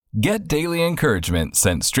Get daily encouragement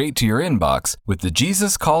sent straight to your inbox with the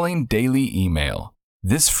Jesus Calling Daily email.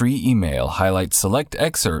 This free email highlights select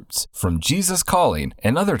excerpts from Jesus Calling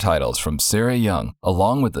and other titles from Sarah Young,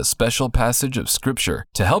 along with a special passage of Scripture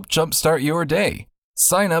to help jumpstart your day.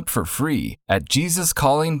 Sign up for free at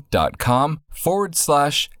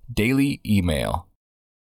jesuscalling.com/daily email.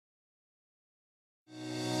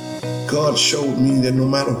 God showed me that no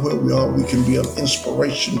matter where we are, we can be an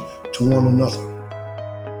inspiration to one another.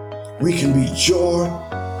 We can be joy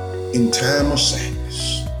in time of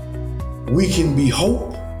sadness. We can be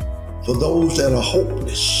hope for those that are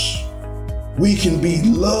hopeless. We can be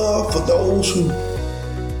love for those who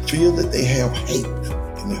feel that they have hate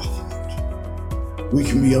in their heart. We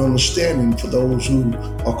can be understanding for those who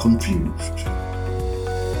are confused.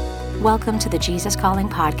 Welcome to the Jesus Calling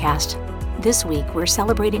Podcast. This week, we're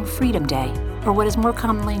celebrating Freedom Day, or what is more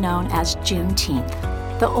commonly known as Juneteenth,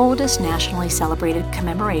 the oldest nationally celebrated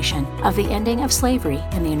commemoration of the ending of slavery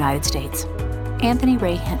in the United States. Anthony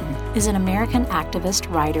Ray Hinton is an American activist,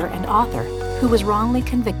 writer, and author who was wrongly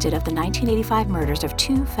convicted of the 1985 murders of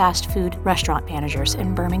 2 fast food restaurant managers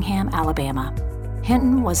in Birmingham, Alabama.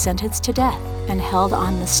 Hinton was sentenced to death and held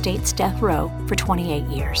on the state's death row for 28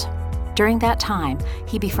 years. During that time,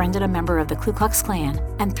 he befriended a member of the Ku Klux Klan,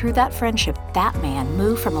 and through that friendship, that man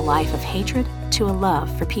moved from a life of hatred to a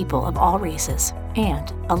love for people of all races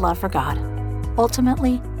and a love for God.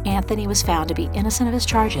 Ultimately, Anthony was found to be innocent of his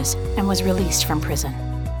charges and was released from prison.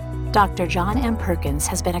 Dr. John M. Perkins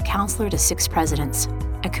has been a counselor to 6 presidents,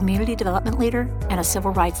 a community development leader, and a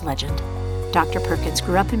civil rights legend. Dr. Perkins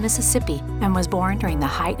grew up in Mississippi and was born during the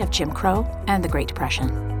height of Jim Crow and the Great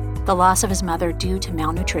Depression. The loss of his mother due to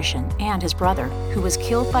malnutrition and his brother, who was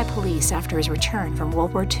killed by police after his return from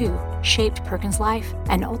World War II, shaped Perkins' life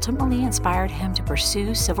and ultimately inspired him to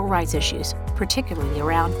pursue civil rights issues, particularly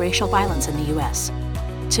around racial violence in the U.S.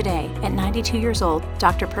 Today, at 92 years old,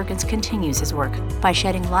 Dr. Perkins continues his work by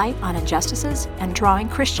shedding light on injustices and drawing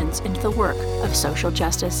Christians into the work of social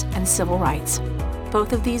justice and civil rights.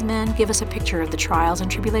 Both of these men give us a picture of the trials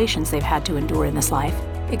and tribulations they've had to endure in this life,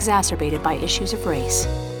 exacerbated by issues of race,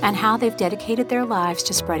 and how they've dedicated their lives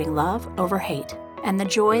to spreading love over hate and the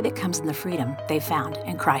joy that comes in the freedom they've found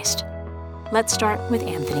in Christ. Let's start with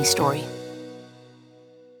Anthony's story.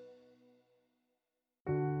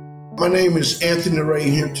 My name is Anthony Ray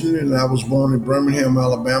Hinton, and I was born in Birmingham,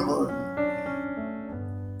 Alabama.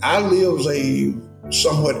 I live a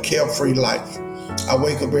somewhat carefree life. I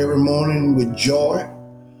wake up every morning with joy,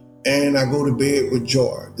 and I go to bed with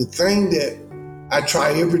joy. The thing that I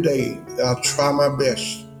try every day, I try my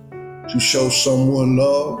best to show someone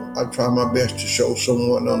love. I try my best to show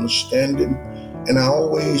someone understanding, and I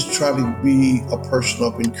always try to be a person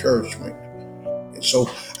of encouragement. And so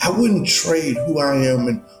I wouldn't trade who I am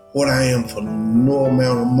and what I am for no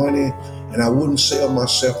amount of money, and I wouldn't sell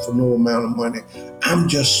myself for no amount of money. I'm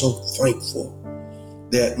just so thankful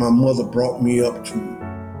that my mother brought me up to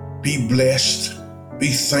be blessed, be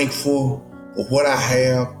thankful for what I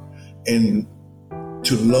have, and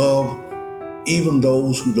to love even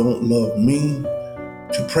those who don't love me,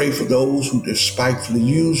 to pray for those who despitefully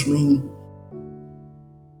use me.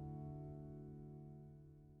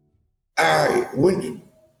 I went to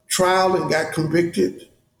trial and got convicted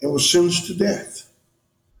and was sentenced to death.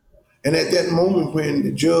 And at that moment when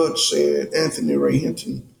the judge said, Anthony Ray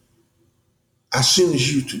Hinton, I sentence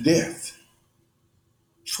you to death,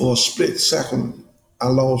 for a split second, I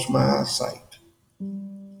lost my eyesight.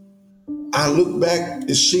 I looked back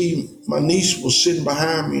to see my niece was sitting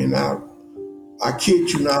behind me, and I kid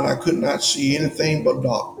you not, I could not see anything but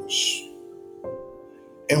darkness.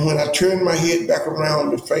 And when I turned my head back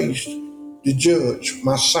around to face the judge,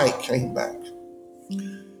 my sight came back.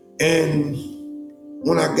 And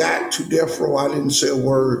when I got to death row, I didn't say a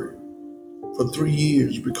word for 3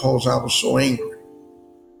 years because I was so angry.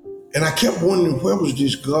 And I kept wondering, where was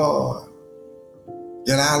this God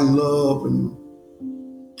that I loved and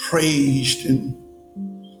praised and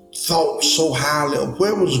thought so highly of?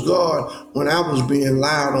 Where was God when I was being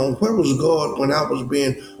lied on? Where was God when I was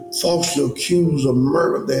being falsely accused of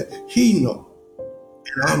murder that he know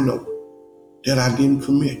and I know that I didn't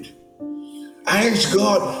commit? I asked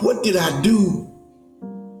God, what did I do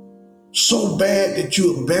so bad that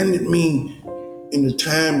you abandoned me in the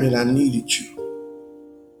time that I needed you?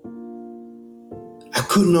 I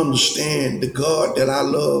couldn't understand the God that I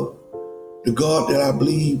love, the God that I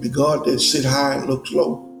believe, the God that sit high and looks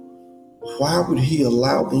low. Why would he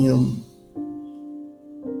allow them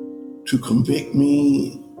to convict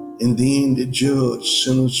me and then the judge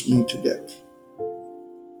sentenced me to death?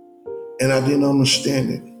 And I didn't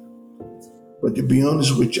understand it. But to be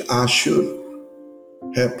honest with you, I should.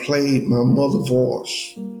 had played my mother's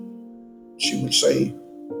voice, she would say,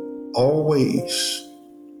 always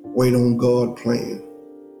wait on God's plan.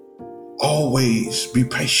 Always be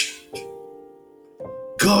patient.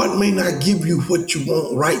 God may not give you what you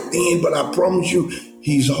want right then, but I promise you,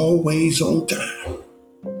 He's always on time.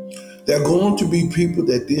 There are going to be people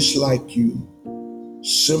that dislike you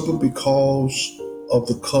simply because of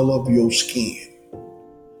the color of your skin.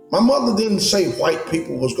 My mother didn't say white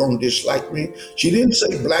people was going to dislike me. She didn't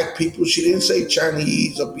say black people. She didn't say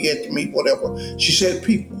Chinese or Vietnamese, whatever. She said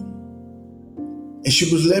people. And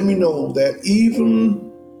she was letting me know that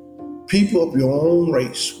even people of your own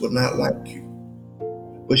race will not like you.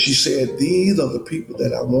 But she said, these are the people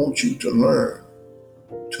that I want you to learn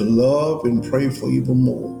to love and pray for even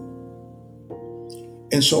more.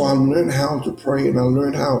 And so I learned how to pray, and I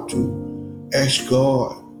learned how to ask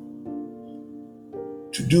God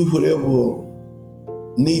to do whatever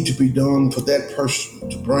need to be done for that person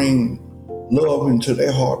to bring love into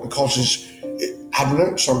their heart, because I've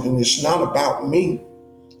learned something. It's not about me.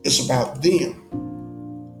 It's about them.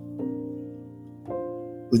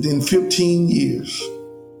 Within 15 years,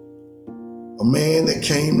 a man that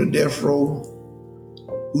came to death row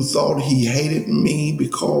who thought he hated me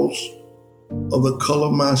because of the color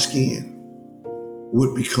of my skin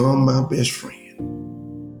would become my best friend.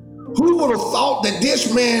 Who would have thought that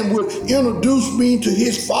this man would introduce me to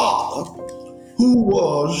his father, who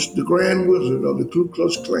was the Grand Wizard of the Ku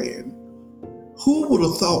Klux Klan? Who would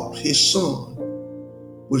have thought his son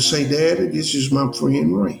would say, Daddy, this is my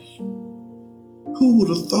friend Ray? Who would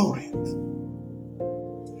have thought it?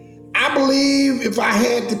 I believe if I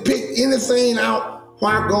had to pick anything out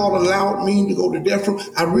why God allowed me to go to death row,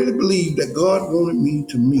 I really believe that God wanted me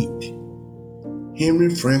to meet Henry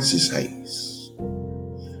Francis Hayes.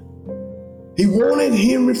 He wanted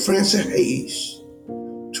Henry Francis Hayes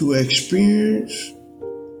to experience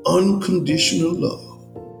unconditional love.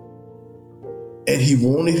 And he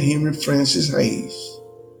wanted Henry Francis Hayes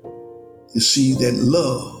to see that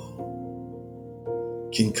love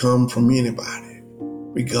can come from anybody,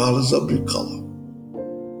 regardless of their color.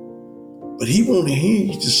 But he wanted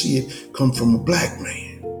Henry to see it come from a black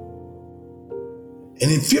man.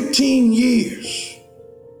 And in 15 years,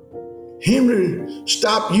 Henry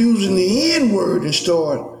stopped using the N-word and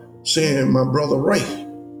started saying, my brother Ray,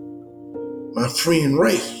 my friend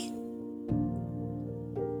Ray.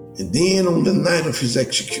 And then on the night of his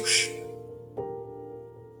execution,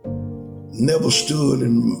 never stood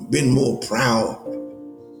and been more proud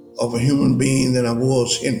of a human being than I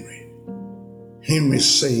was Henry. Henry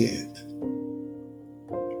said,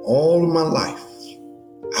 all of my life,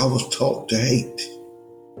 I was taught to hate.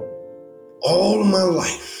 All of my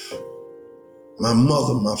life, my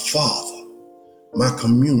mother, my father, my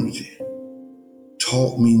community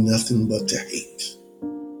taught me nothing but to hate.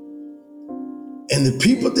 And the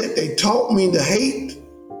people that they taught me to hate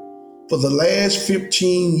for the last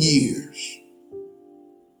 15 years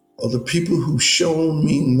are the people who shown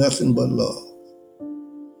me nothing but love.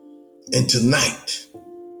 And tonight,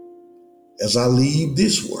 as I leave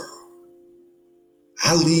this world,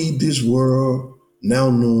 I leave this world now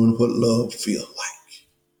knowing what love feels like.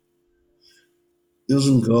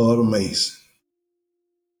 Isn't God amazing?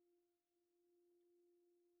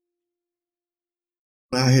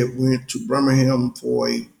 I had went to Birmingham for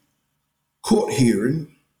a court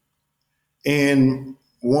hearing, and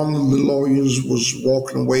one of the lawyers was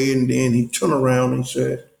walking away, and then he turned around and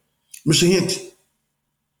said, Mr. Hinton,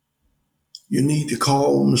 you need to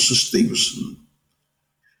call Mr. Stevenson.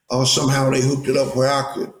 Somehow they hooked it up where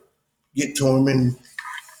I could get to him, and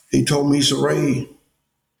he told me, he said, Ray,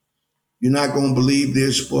 you're not going to believe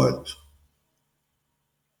this, but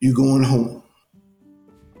you're going home.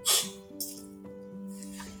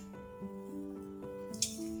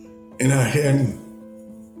 And I hadn't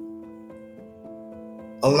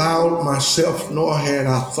allowed myself, nor had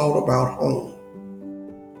I thought about home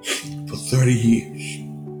for 30 years.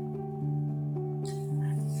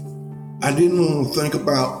 I didn't want to think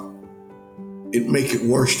about it make it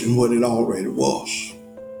worse than what it already was.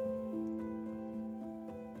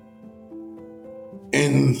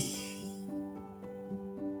 And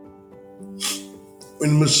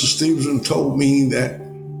when Mr. Stevenson told me that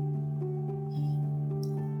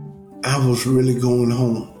I was really going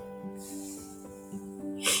home,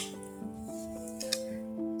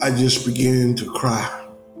 I just began to cry.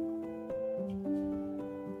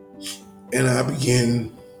 And I began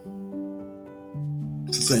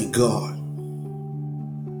to thank God.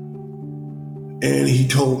 And he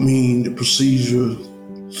told me the procedure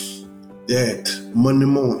that Monday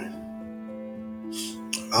morning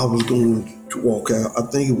I was going to walk out. I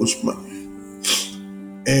think it was Monday.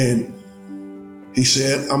 And he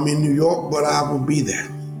said, I'm in New York, but I will be there.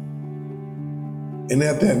 And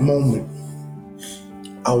at that moment,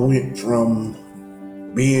 I went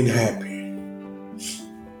from being happy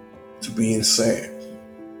to being sad.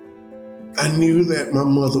 I knew that my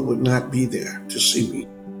mother would not be there to see me.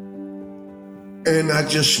 And I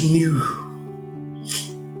just knew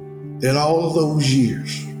that all of those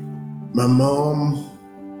years, my mom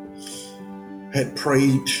had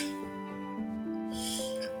prayed.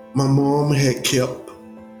 My mom had kept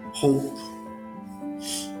hope.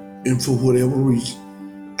 And for whatever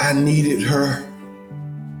reason, I needed her.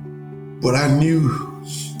 But I knew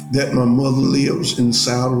that my mother lives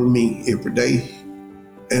inside of me every day.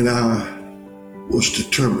 And I was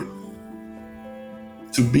determined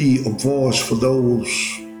to be a voice for those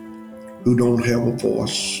who don't have a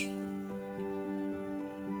voice.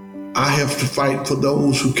 I have to fight for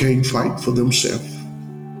those who can't fight for themselves.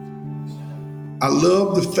 I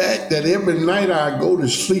love the fact that every night I go to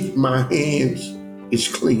sleep, my hands is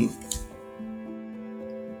clean.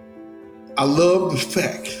 I love the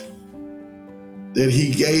fact that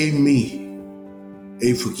he gave me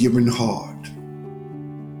a forgiving heart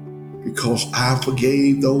because I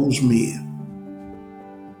forgave those men.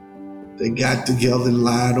 They got together and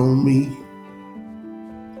lied on me,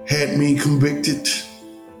 had me convicted,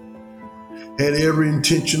 had every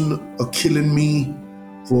intention of killing me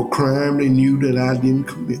for a crime they knew that I didn't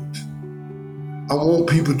commit. I want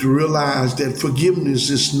people to realize that forgiveness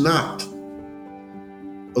is not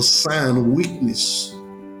a sign of weakness,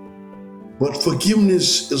 but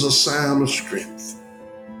forgiveness is a sign of strength.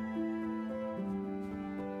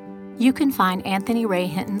 You can find Anthony Ray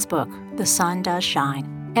Hinton's book, The Sun Does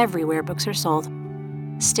Shine, everywhere books are sold.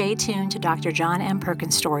 Stay tuned to Dr. John M.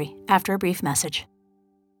 Perkins' story after a brief message.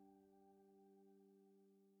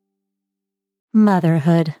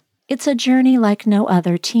 Motherhood. It's a journey like no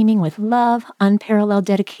other, teeming with love, unparalleled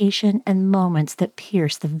dedication, and moments that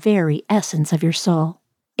pierce the very essence of your soul.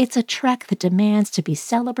 It's a trek that demands to be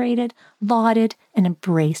celebrated, lauded, and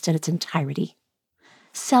embraced in its entirety.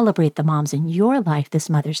 Celebrate the moms in your life this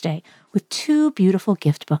Mother's Day with two beautiful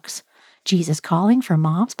gift books, Jesus Calling for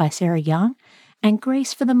Moms by Sarah Young and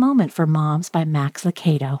Grace for the Moment for Moms by Max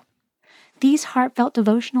Lucado. These heartfelt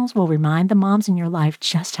devotionals will remind the moms in your life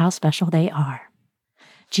just how special they are.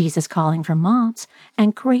 Jesus Calling for Moms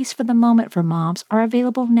and Grace for the Moment for Moms are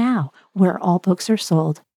available now where all books are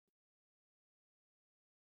sold.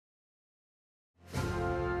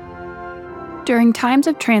 During times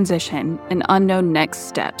of transition and unknown next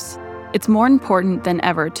steps, it's more important than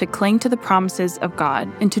ever to cling to the promises of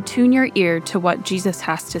God and to tune your ear to what Jesus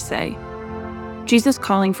has to say. Jesus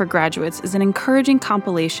Calling for Graduates is an encouraging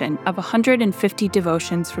compilation of 150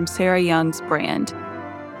 devotions from Sarah Young's brand.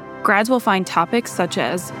 Grads will find topics such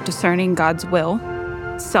as discerning God's will,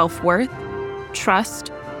 self-worth,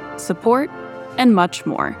 trust, support, and much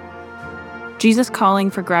more. Jesus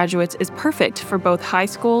Calling for Graduates is perfect for both high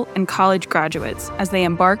school and college graduates as they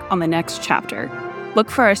embark on the next chapter.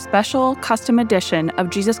 Look for a special custom edition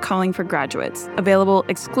of Jesus Calling for Graduates, available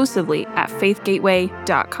exclusively at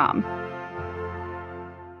faithgateway.com.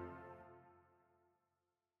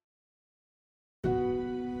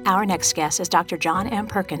 Our next guest is Dr. John M.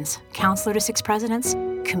 Perkins, counselor to 6 presidents,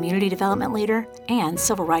 community development leader, and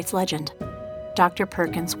civil rights legend. Dr.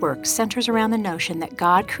 Perkins' work centers around the notion that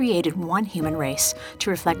God created one human race to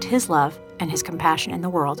reflect His love and His compassion in the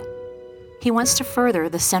world. He wants to further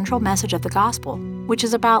the central message of the gospel, which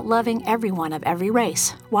is about loving everyone of every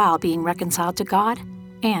race while being reconciled to God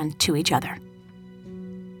and to each other.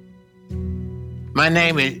 My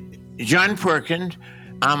name is John Perkins.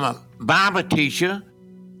 I'm a Bible teacher.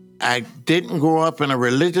 I didn't grow up in a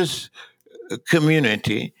religious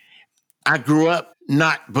community. I grew up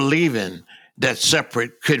not believing that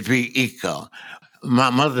separate could be equal.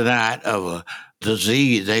 My mother died of a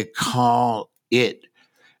disease. They call it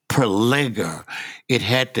pellagra. It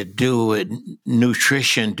had to do with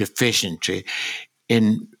nutrition deficiency.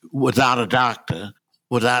 And without a doctor,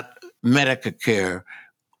 without medical care,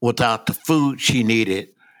 without the food she needed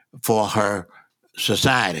for her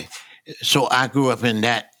society. So I grew up in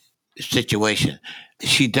that situation.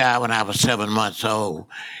 She died when I was 7 months old.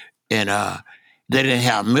 And they didn't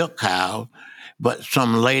have milk cows, but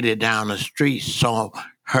some lady down the street saw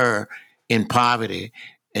her in poverty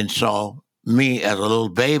and saw me as a little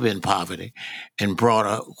baby in poverty and brought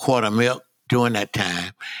a quart of milk during that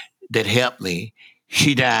time that helped me.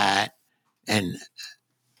 She died and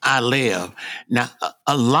I live. Now,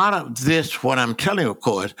 a lot of this, what I'm telling you, of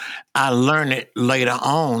course, I learned it later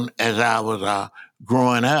on as I was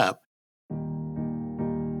growing up.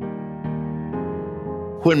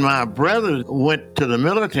 When my brother went to the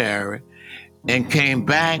military and came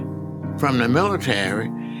back from the military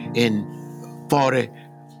in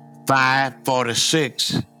 45,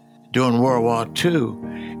 46, during World War II,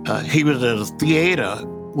 he was at a theater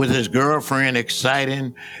with his girlfriend,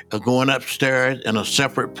 exciting, going upstairs in a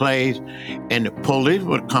separate place, and the police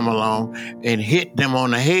would come along and hit them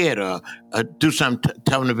on the head or do something,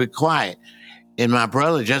 tell them to be quiet. And my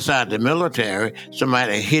brother, just out of the military,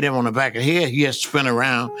 somebody hit him on the back of the head. He had spun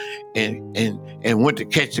around and went to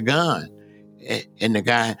catch the gun. And the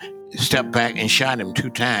guy stepped back and shot him 2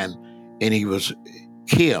 times, and he was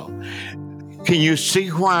killed. Can you see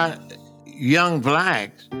why young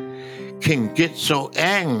blacks can get so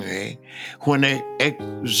angry when they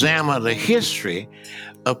examine the history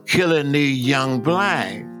of killing these young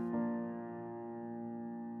blacks?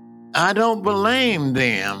 I don't blame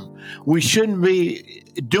them. We shouldn't be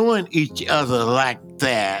doing each other like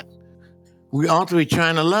that. We ought to be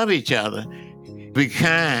trying to love each other, be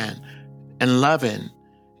kind and loving,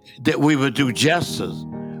 that we would do justice,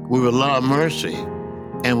 we would love mercy,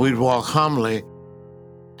 and we'd walk humbly.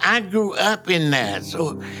 I grew up in that,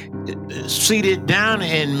 so seated down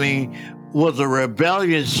in me was a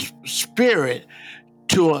rebellious spirit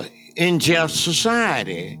to an unjust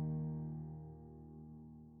society.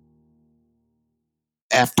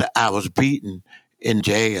 After I was beaten in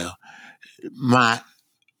jail, my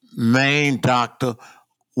main doctor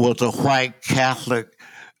was a white Catholic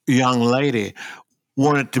young lady,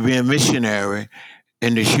 wanted to be a missionary,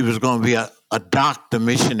 and that she was going to be a doctor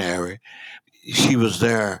missionary. She was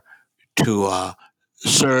there to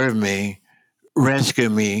serve me, rescue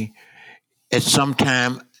me. At some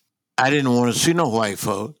time, I didn't want to see no white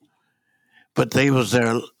folk, but they was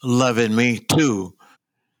there loving me too.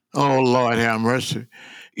 Oh, Lord, have mercy.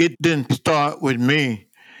 It didn't start with me.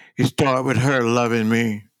 It started with her loving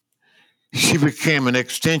me. She became an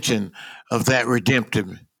extension of that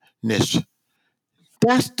redemptiveness.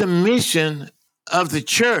 That's the mission of the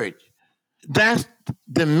church. That's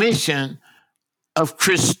the mission of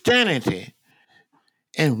Christianity.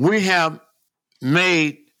 And we have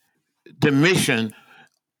made the mission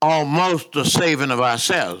almost the saving of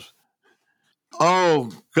ourselves.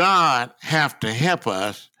 Oh, God have to help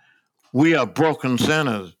us. We are broken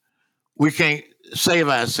sinners. We can't save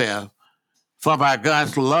ourselves. For by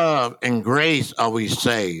God's love and grace are we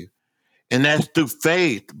saved. And that's through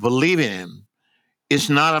faith, believing Him. It's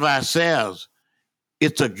not of ourselves.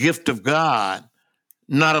 It's a gift of God,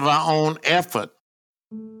 not of our own effort.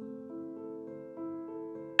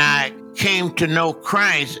 I came to know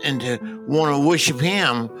Christ and to want to worship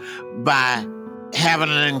Him by having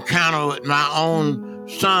an encounter with my own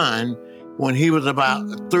son when he was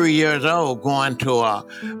about 3 years old, going to a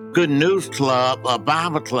Good News Club, a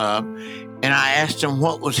Bible club, and I asked him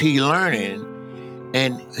what was he learning,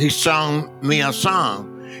 and he sung me a song.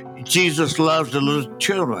 Jesus loves the little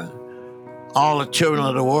children, all the children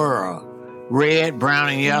of the world, red, brown,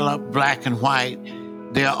 and yellow, black and white.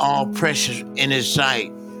 They're all precious in His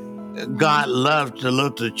sight. God loves the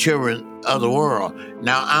little children of the world.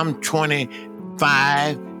 Now, I'm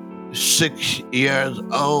 25, 6 years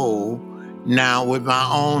old now with my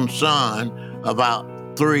own son, about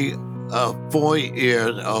 3 or 4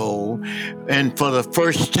 years old. And for the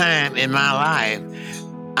first time in my life,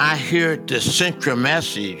 I hear the central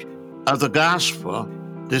message of the gospel.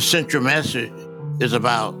 The central message is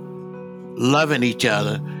about loving each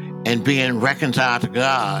other and being reconciled to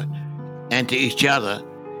God and to each other.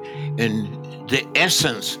 And the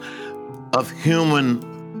essence of human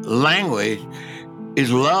language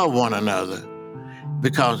is love one another,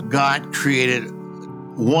 because God created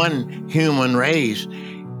one human race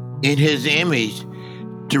in His image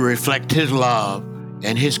to reflect His love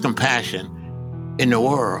and His compassion in the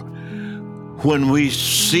world. When we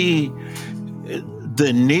see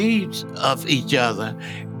the needs of each other,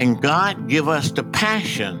 and God give us the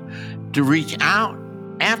passion to reach out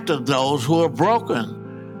after those who are broken.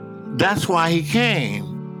 That's why He came.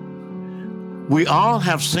 We all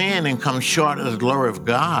have sinned and come short of the glory of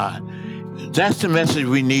God. That's the message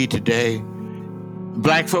we need today.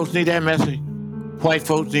 Black folks need that message. White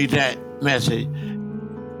folks need that message.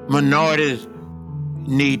 Minorities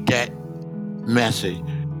need that message.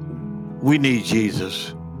 We need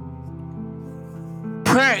Jesus.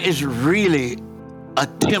 Prayer is really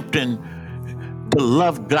attempting to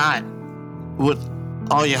love God with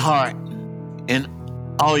all your heart and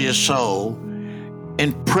all your soul.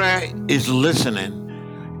 And prayer is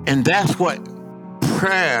listening. And that's what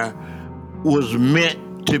prayer was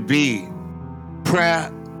meant to be.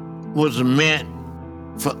 Prayer was meant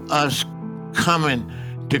for us coming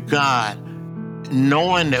to God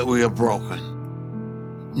knowing that we are broken,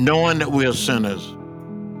 knowing that we're sinners,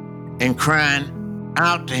 and crying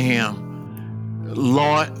out to Him,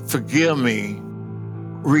 Lord, forgive me,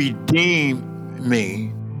 redeem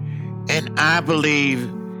me. And I believe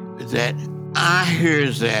that I hear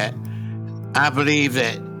that. I believe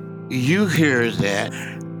that you hear that.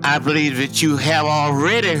 I believe that you have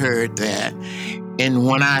already heard that. And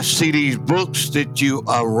when I see these books that you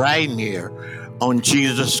are writing here on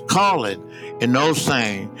Jesus Calling and those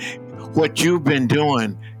things, what you've been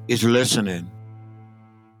doing is listening.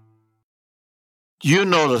 You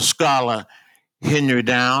know the scholar Henry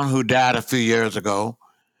Down, who died a few years ago.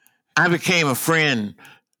 I became a friend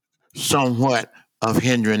somewhat of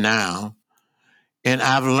Henry now, and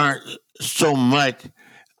I've learned so much.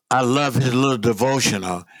 I love his little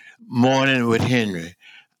devotional, Morning with Henry.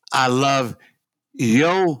 I love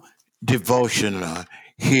your devotional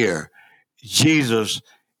here, Jesus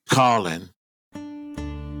Calling.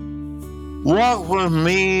 Walk with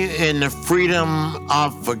me in the freedom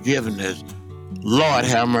of forgiveness. Lord,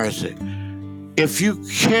 have mercy. If you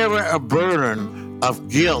carry a burden of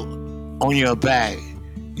guilt on your back,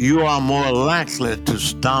 you are more likely to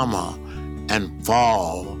stumble and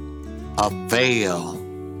fall or fail.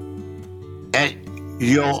 At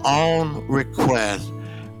your own request,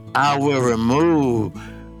 I will remove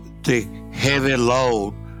the heavy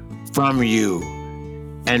load from you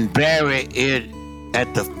and bury it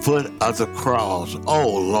at the foot of the cross. Oh,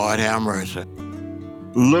 Lord, have mercy.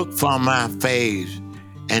 Look from my face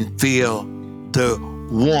and feel the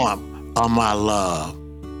warmth of my love.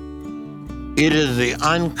 It is the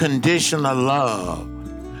unconditional love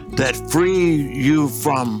that frees you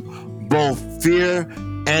from both fear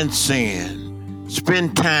and sin.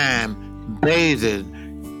 Spend time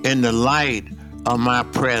bathing in the light of my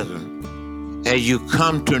presence as you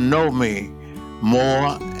come to know me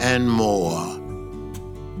more and more.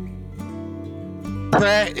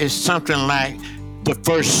 Prayer is something like the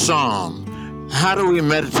first Psalm. How do we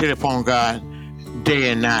meditate upon God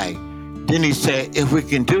day and night? Then he said, if we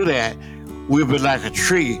can do that, we'll be like a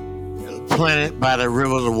tree planted by the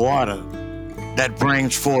rivers of water that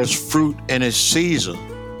brings forth fruit in its season.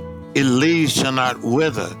 Its leaves shall not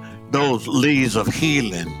wither, those leaves of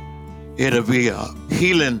healing. It'll be a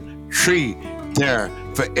healing tree there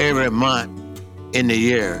for every month in the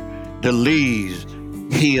year. The leaves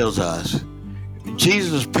heals us.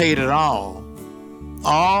 Jesus paid it all.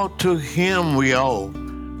 All to him we owe.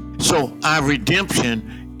 So our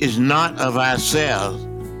redemption is not of ourselves.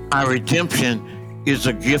 Our redemption is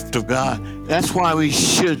a gift of God. That's why we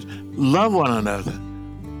should love one another.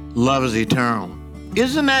 Love is eternal.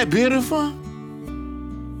 Isn't that beautiful?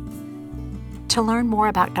 To learn more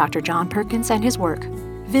about Dr. John Perkins and his work,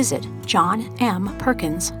 visit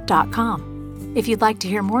johnmperkins.com. If you'd like to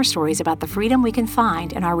hear more stories about the freedom we can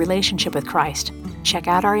find in our relationship with Christ, check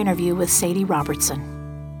out our interview with Sadie Robertson.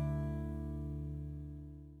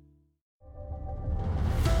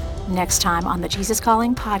 Next time on the Jesus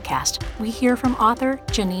Calling podcast, we hear from author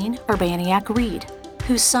Janine Urbaniak-Reid,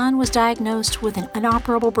 whose son was diagnosed with an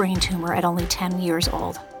inoperable brain tumor at only 10 years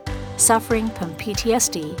old. Suffering from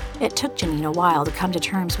PTSD, it took Janine a while to come to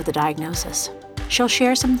terms with the diagnosis. She'll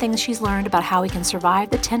share some things she's learned about how we can survive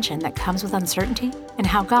the tension that comes with uncertainty and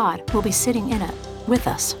how God will be sitting in it with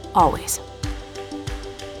us always.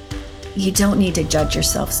 You don't need to judge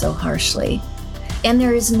yourself so harshly. And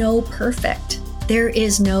there is no perfect. There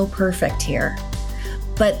is no perfect here.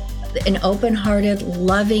 But an open-hearted,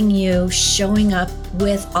 loving you, showing up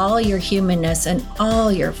with all your humanness and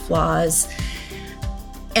all your flaws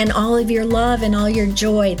and all of your love and all your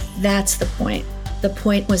joy, that's the point. The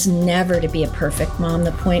point was never to be a perfect mom.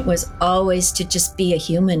 The point was always to just be a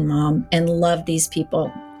human mom and love these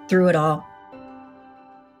people through it all.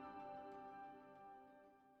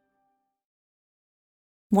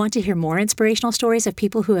 Want to hear more inspirational stories of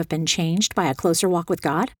people who have been changed by a closer walk with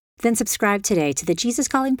God? Then subscribe today to the Jesus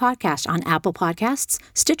Calling podcast on Apple Podcasts,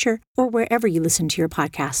 Stitcher, or wherever you listen to your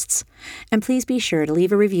podcasts. And please be sure to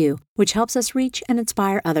leave a review, which helps us reach and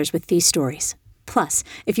inspire others with these stories. Plus,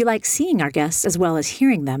 if you like seeing our guests as well as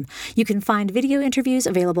hearing them, you can find video interviews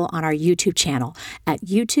available on our YouTube channel at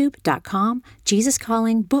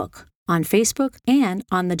youtube.com/JesusCallingBook, on Facebook, and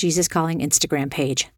on the Jesus Calling Instagram page.